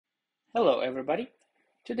Hello everybody.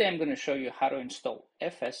 Today I'm going to show you how to install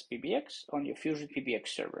FS PBX on your FusionPBX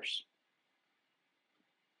servers.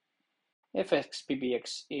 FS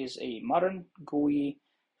PBX is a modern GUI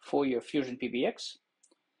for your FusionPBX.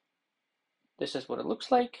 This is what it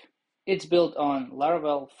looks like. It's built on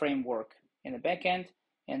Laravel framework in the backend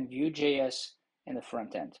and Vue.js in the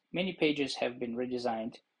front end. Many pages have been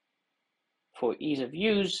redesigned for ease of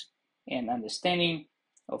use and understanding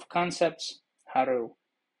of concepts, how to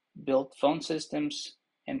build phone systems,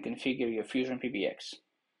 and configure your FusionPBX.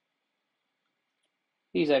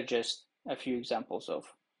 These are just a few examples of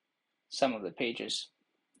some of the pages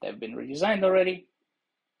that have been redesigned already.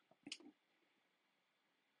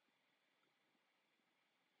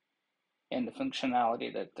 And the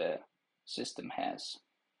functionality that the system has.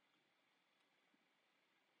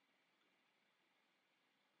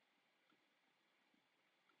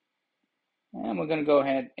 And we're going to go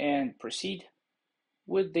ahead and proceed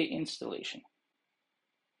with the installation.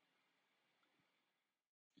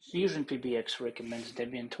 FusionPBX recommends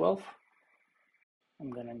Debian 12. I'm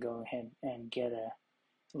going to go ahead and get a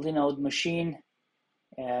Linode machine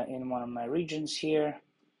in one of my regions here,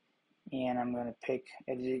 and I'm going to pick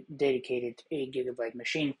a dedicated 8 GB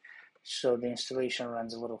machine so the installation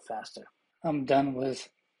runs a little faster. I'm done with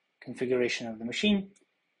configuration of the machine.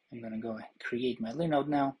 I'm going to go and create my Linode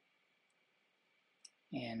now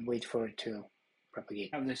and wait for it to propagate.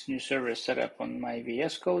 I have this new server set up on my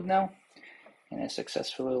VS Code now, and I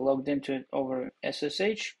successfully logged into it over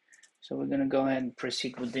SSH. So we're going to go ahead and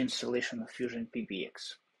proceed with the installation of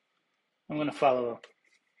FusionPBX. I'm going to follow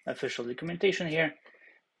official documentation here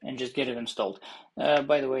and just get it installed.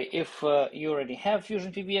 By the way, if you already have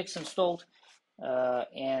FusionPBX installed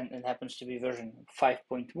and it happens to be version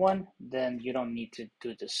 5.1, then you don't need to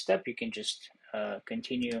do this step. You can just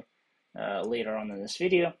continue later on in this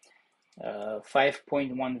video.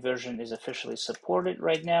 5.1 version is officially supported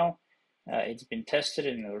right now. It's been tested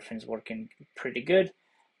and everything's working pretty good.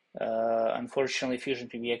 Unfortunately,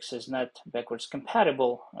 FusionPBX is not backwards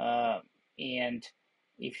compatible, and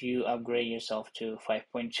if you upgrade yourself to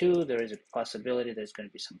 5.2, there is a possibility there's going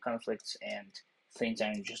to be some conflicts and things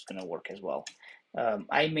aren't just going to work as well.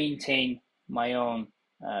 I maintain my own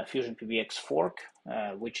FusionPBX fork,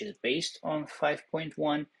 which is based on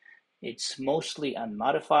 5.1. It's mostly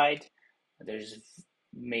unmodified. There's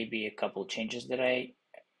maybe a couple changes that I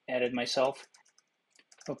added myself.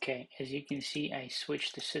 Okay, as you can see, I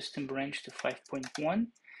switched the system branch to 5.1,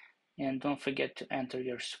 and don't forget to enter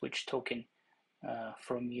your switch token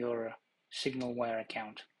from your SignalWire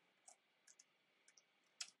account.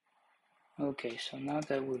 Okay, so now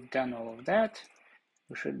that we've done all of that,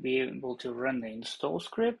 we should be able to run the install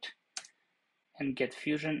script and get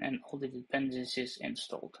Fusion and all the dependencies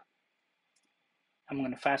installed. I'm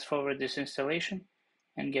going to fast forward this installation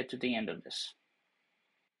and get to the end of this.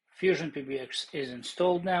 FusionPBX is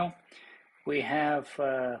installed now. We have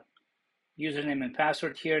username and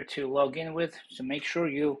password here to log in with, so make sure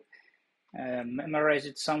you memorize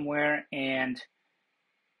it somewhere, and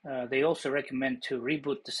they also recommend to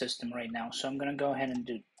reboot the system right now. So I'm going to go ahead and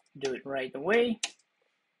do it right away.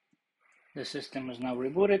 The system is now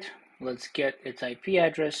rebooted. Let's get its IP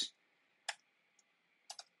address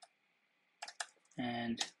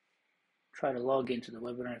and try to log into the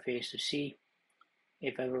web interface to see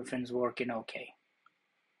if everything's working okay.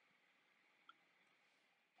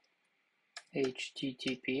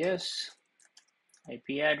 HTTPS,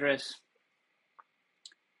 IP address,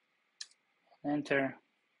 enter.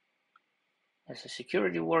 As a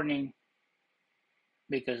security warning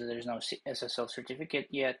because there's no SSL certificate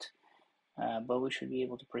yet, but we should be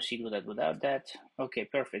able to proceed with that without that. Okay,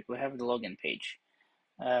 perfect. We have the login page.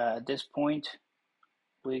 At this point,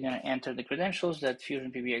 we're going to enter the credentials that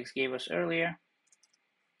FusionPBX gave us earlier.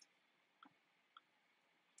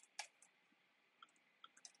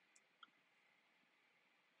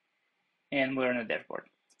 And we're in the dashboard.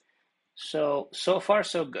 So far,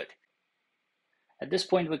 so good. At this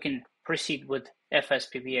point, we can proceed with FS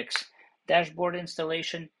PBX dashboard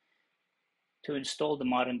installation to install the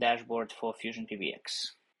modern dashboard for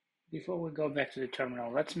FusionPBX. Before we go back to the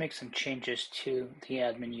terminal, let's make some changes to the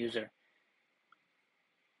admin user.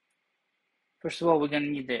 First of all, we're going to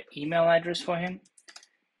need the email address for him.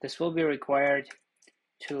 This will be required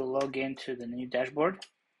to log into the new dashboard.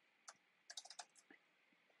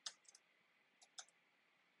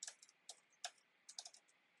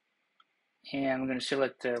 And we're going to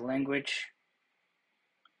select the language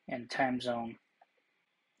and time zone.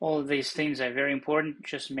 All of these things are very important.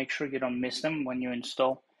 Just make sure you don't miss them when you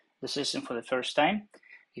install the system for the first time.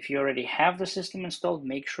 If you already have the system installed,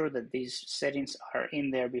 make sure that these settings are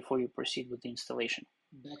in there before you proceed with the installation.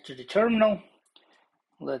 Back to the terminal.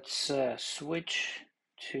 Let's switch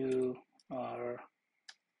to our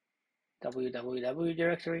www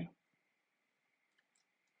directory.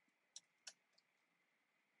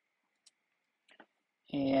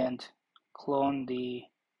 And clone the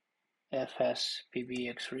FS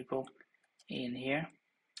PBX repo in here.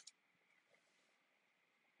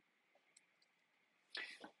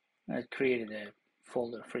 I created a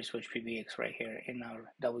folder FreeSwitch.pbx right here in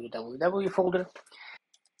our www folder.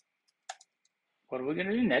 What we're going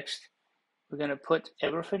to do next, we're going to put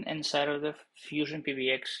everything inside of the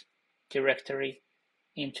FusionPBX directory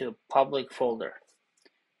into a public folder.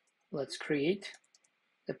 Let's create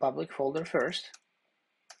the public folder first,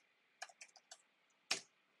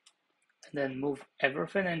 and then move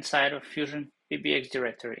everything inside of FusionPBX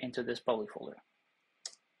directory into this public folder.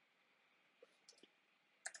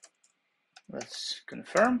 Let's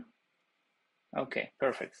confirm. Okay,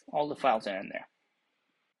 perfect. All the files are in there.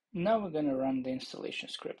 Now we're going to run the installation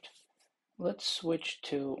script. Let's switch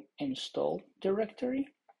to install directory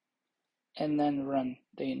and then run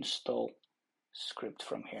the install script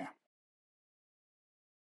from here.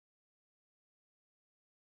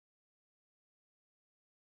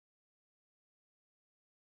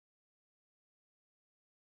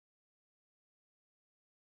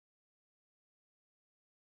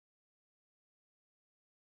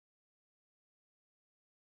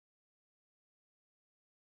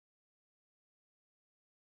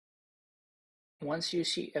 Once you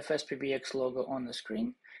see FS PBX logo on the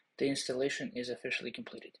screen, the installation is officially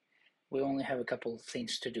completed. We only have a couple of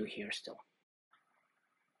things to do here still.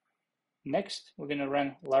 Next, we're going to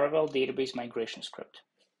run Laravel database migration script.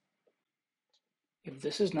 If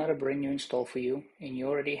this is not a brand new install for you and you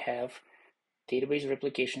already have database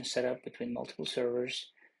replication set up between multiple servers,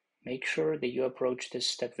 make sure that you approach this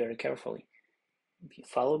step very carefully.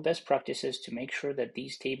 Follow best practices to make sure that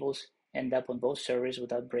these tables end up on both servers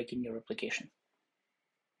without breaking your replication.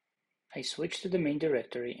 I switched to the main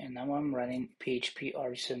directory and now I'm running PHP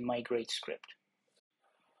artisan migrate script.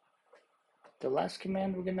 The last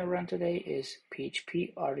command we're going to run today is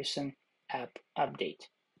PHP artisan app update.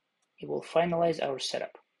 It will finalize our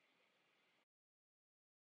setup.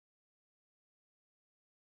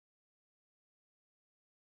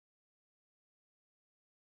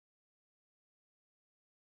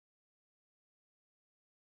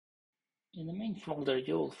 In the main folder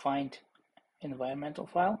you will find environmental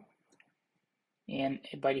file, and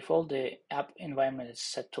by default the app environment is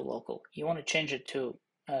set to local. You want to change it to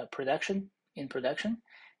production,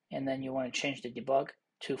 and then you want to change the debug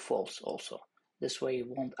to false also. This way it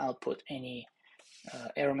won't output any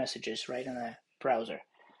error messages right in the browser.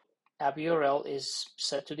 App URL is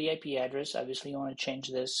set to the IP address. Obviously you want to change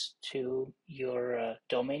this to your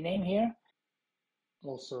domain name here.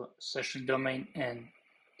 Also session domain and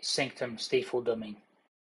sanctum stateful domain.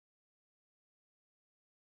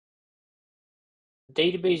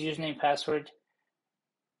 Database username password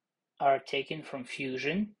are taken from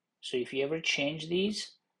Fusion, so if you ever change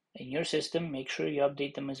these in your system, make sure you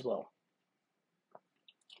update them as well.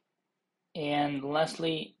 And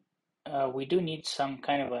lastly, we do need some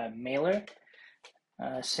kind of a mailer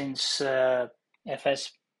since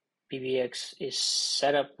FS PBX is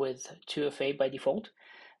set up with 2FA by default.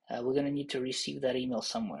 We're going to need to receive that email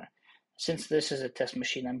somewhere. Since this is a test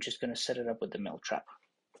machine, I'm just going to set it up with the mail trap.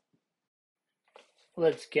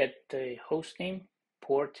 Let's get the host name,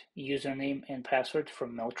 port, username, and password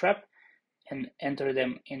from Mailtrap and enter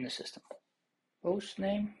them in the system. Host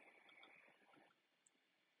name,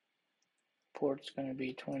 port's going to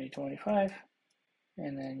be 2025,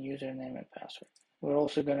 and then username and password. We're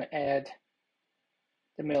also going to add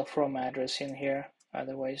the mail from address in here,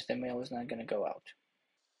 otherwise the mail is not going to go out.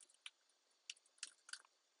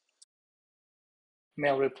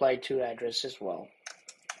 Mail reply to address as well.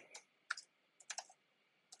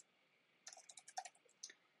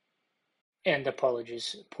 And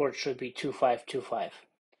apologies, port should be 2525.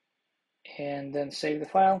 And then save the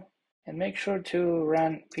file and make sure to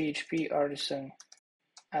run PHP artisan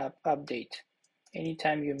app update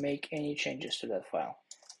anytime you make any changes to that file.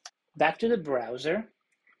 Back to the browser,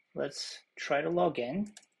 let's try to log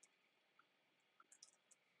in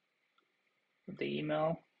with the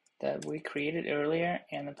email that we created earlier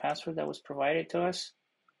and the password that was provided to us.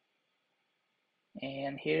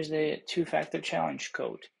 And here's the two-factor challenge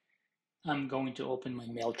code. I'm going to open my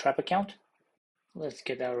Mailtrap account. Let's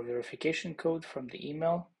get our verification code from the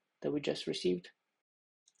email that we just received.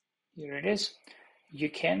 Here it is.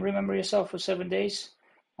 You can remember yourself for 7 days.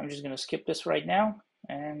 I'm just going to skip this right now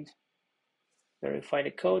and verify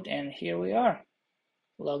the code, and here we are,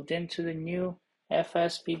 logged into the new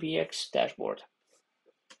FS PBX dashboard.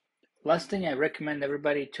 Last thing, I recommend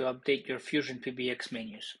everybody to update your FusionPBX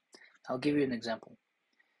menus. I'll give you an example.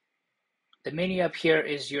 The menu up here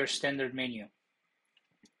is your standard menu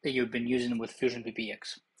that you've been using with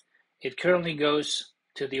FusionPBX. It currently goes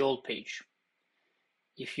to the old page.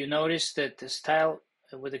 If you notice that the style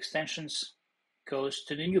with extensions goes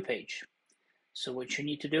to the new page. So what you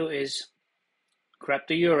need to do is grab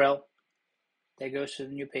the URL that goes to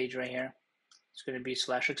the new page right here. It's going to be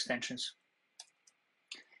 /extensions.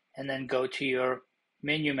 And then go to your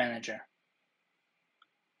menu manager.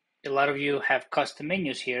 A lot of you have custom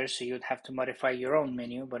menus here, so you'd have to modify your own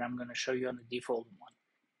menu, but I'm going to show you on the default one.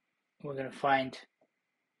 We're going to find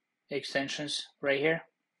extensions right here,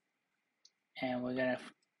 and we're going to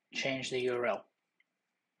change the URL.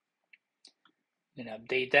 I'm going to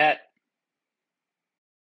update that,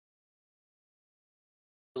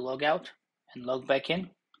 log out, and log back in.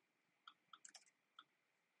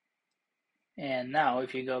 And now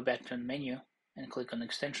if you go back to the menu and click on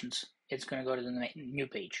extensions, it's going to go to the new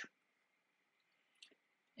page.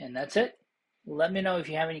 And that's it. Let me know if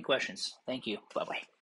you have any questions. Thank you. Bye-bye.